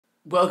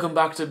Welcome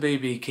back to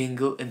BB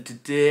Kingle, and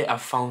today I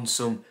found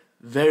some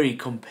very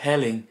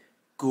compelling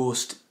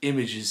ghost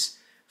images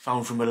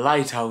found from a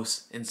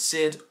lighthouse in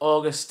St.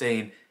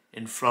 Augustine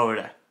in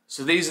Florida.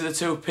 So these are the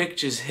two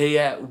pictures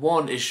here.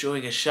 One is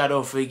showing a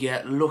shadow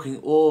figure looking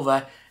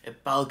over a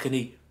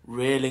balcony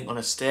railing on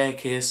a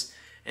staircase,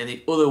 and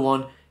the other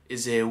one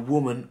is a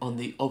woman on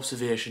the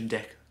observation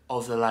deck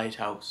of the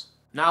lighthouse.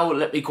 Now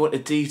let me go into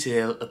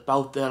detail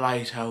about the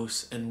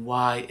lighthouse and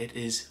why it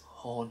is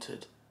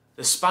haunted.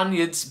 The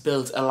Spaniards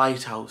built a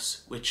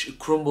lighthouse which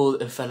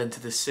crumbled and fell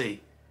into the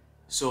sea.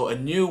 So a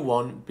new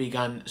one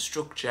began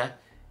structure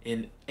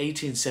in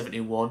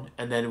 1871,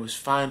 and then it was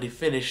finally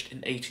finished in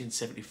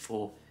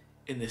 1874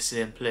 in the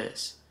same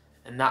place.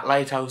 And that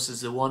lighthouse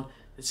is the one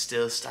that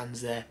still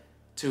stands there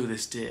to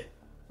this day.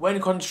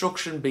 When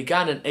construction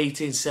began in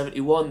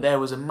 1871, there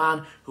was a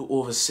man who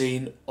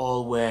overseen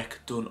all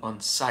work done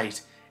on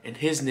site, and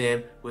his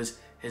name was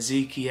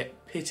Hezekiah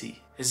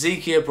Pitty.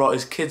 Hezekiah brought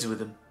his kids with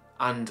him.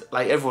 And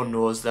like everyone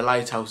knows, the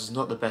lighthouse is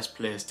not the best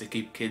place to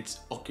keep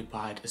kids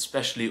occupied,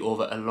 especially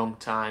over a long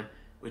time,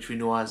 which we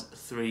know as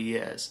 3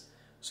 years.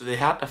 So they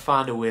had to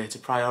find a way to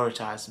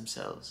prioritise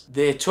themselves.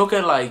 They took a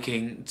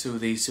liking to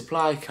the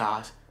supply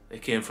cart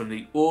that came from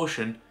the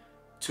ocean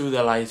to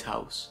the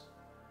lighthouse.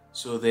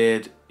 So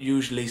they'd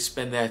usually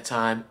spend their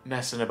time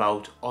messing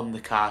about on the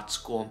carts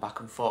going back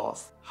and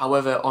forth.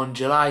 However, on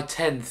July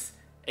 10th,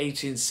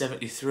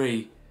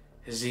 1873,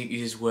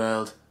 Hezekiah's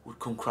world would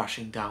come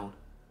crashing down.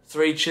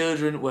 3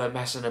 children were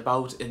messing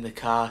about in the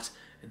cart,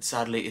 and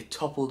sadly it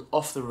toppled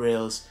off the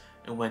rails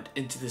and went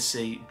into the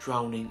sea,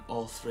 drowning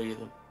all 3 of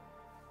them.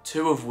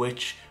 2 of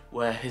which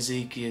were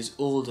Hezekiah's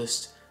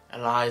oldest,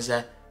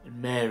 Eliza and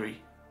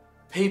Mary.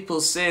 People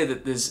say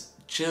that there's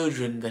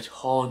children that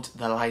haunt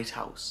the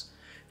lighthouse.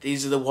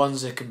 These are the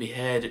ones that can be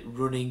heard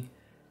running,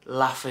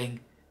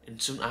 laughing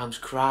and sometimes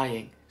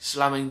crying,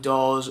 slamming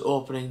doors,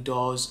 opening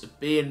doors,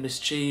 being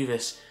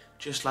mischievous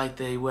just like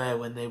they were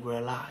when they were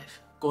alive.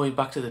 Going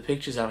back to the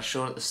pictures I was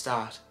shown at the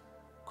start,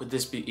 could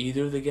this be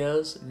either of the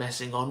girls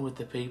messing on with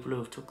the people who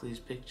have took these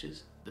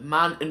pictures? The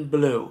man in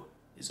blue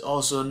is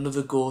also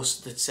another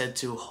ghost that's said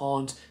to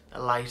haunt the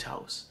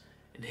lighthouse,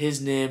 and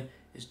his name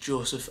is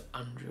Joseph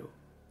Andrew.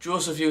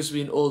 Joseph used to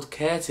be an old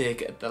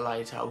caretaker at the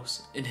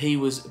lighthouse, and he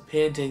was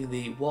painting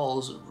the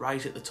walls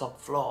right at the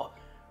top floor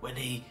when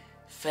he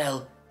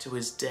fell to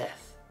his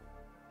death.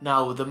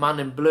 Now the man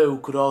in blue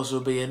could also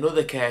be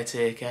another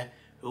caretaker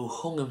who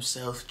hung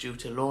himself due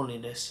to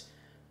loneliness.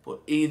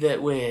 But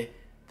either way,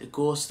 the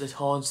ghost that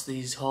haunts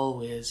these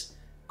hallways,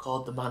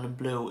 called the Man in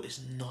Blue, is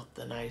not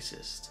the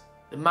nicest.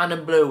 The Man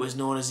in Blue is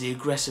known as the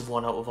aggressive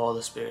one out of all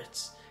the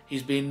spirits.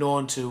 He's been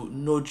known to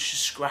nudge,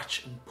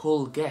 scratch and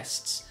pull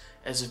guests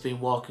as they've been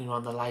walking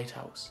around the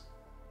lighthouse.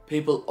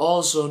 People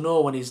also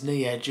know when he's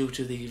near due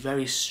to the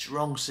very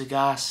strong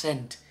cigar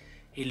scent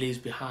he leaves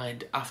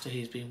behind after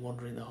he's been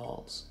wandering the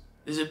halls.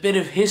 There's a bit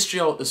of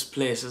history out this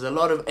place, there's a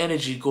lot of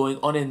energy going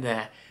on in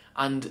there,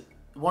 and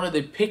one of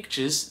the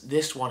pictures,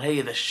 this one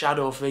here, the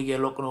shadow figure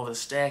looking over the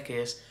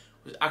staircase,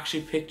 was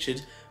actually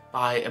pictured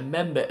by a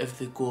member of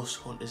the Ghost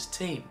Hunters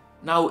team.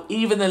 Now,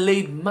 even the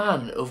lead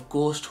man of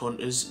Ghost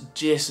Hunters,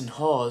 Jason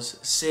Hawes,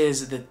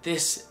 says that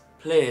this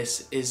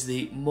place is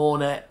the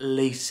Mona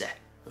Lisa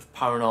of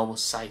paranormal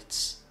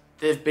sites.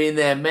 They've been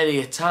there many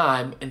a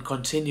time and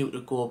continue to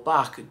go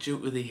back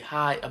due to the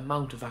high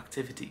amount of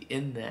activity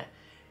in there.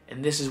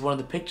 And this is one of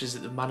the pictures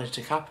that they've managed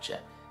to capture,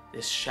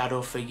 this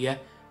shadow figure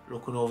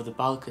looking over the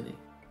balcony.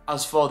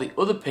 As for the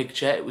other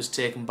picture, it was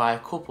taken by a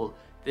couple.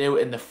 They were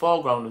in the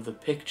foreground of the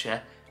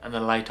picture and the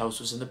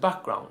lighthouse was in the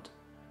background.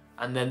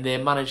 And then they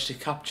managed to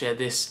capture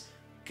this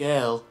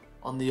girl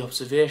on the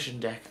observation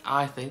deck,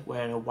 I think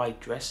wearing a white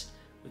dress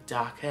with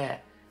dark hair,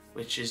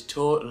 which is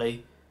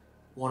totally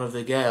one of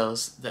the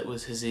girls that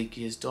was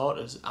Hezekiah's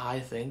daughters.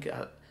 I think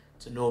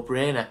it's a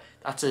no-brainer.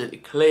 That's a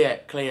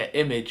clear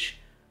image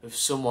of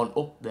someone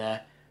up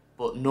there,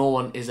 but no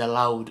one is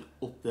allowed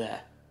up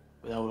there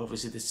without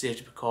obviously the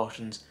safety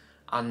precautions,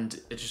 and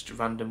just a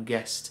random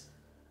guest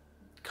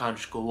can't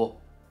just go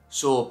up.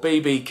 So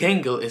BB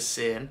Kingle is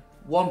saying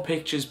one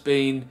picture's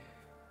been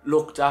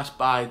looked at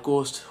by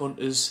ghost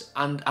hunters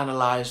and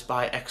analysed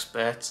by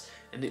experts,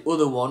 and the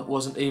other one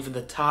wasn't even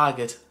the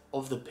target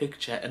of the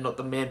picture and not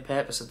the main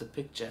purpose of the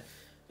picture.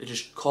 They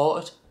just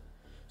caught it.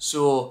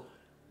 So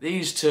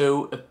these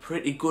two are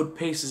pretty good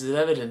pieces of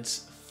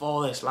evidence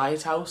for this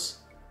lighthouse.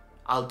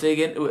 I'll dig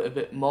into it a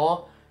bit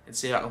more and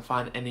see if I can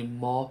find any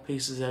more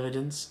pieces of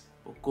evidence,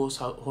 but ghost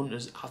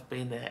hunters have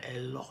been there a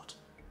lot.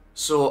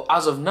 So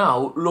as of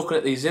now, looking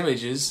at these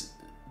images,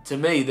 to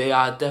me they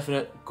are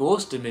definite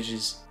ghost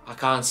images. I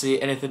can't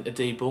see anything to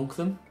debunk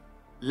them.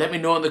 Let me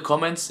know in the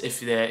comments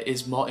if there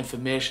is more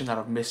information that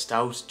I've missed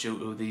out due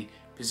to the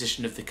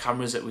position of the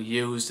cameras that were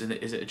used, and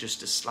is it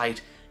just a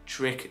slight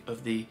trick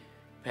of the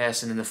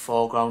person in the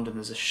foreground and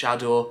there's a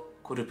shadow?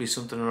 Could it be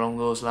something along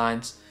those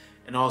lines?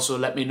 And also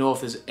let me know if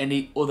there's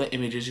any other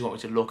images you want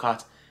me to look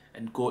at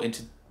and go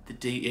into the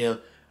detail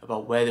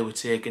about where they were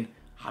taken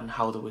and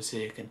how they were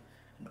taken.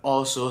 And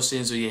also,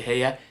 since you're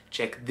here,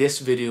 check this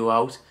video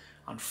out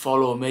and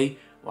follow me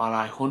while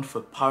I hunt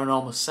for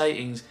paranormal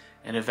sightings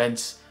and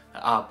events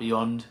that are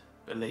beyond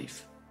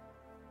belief.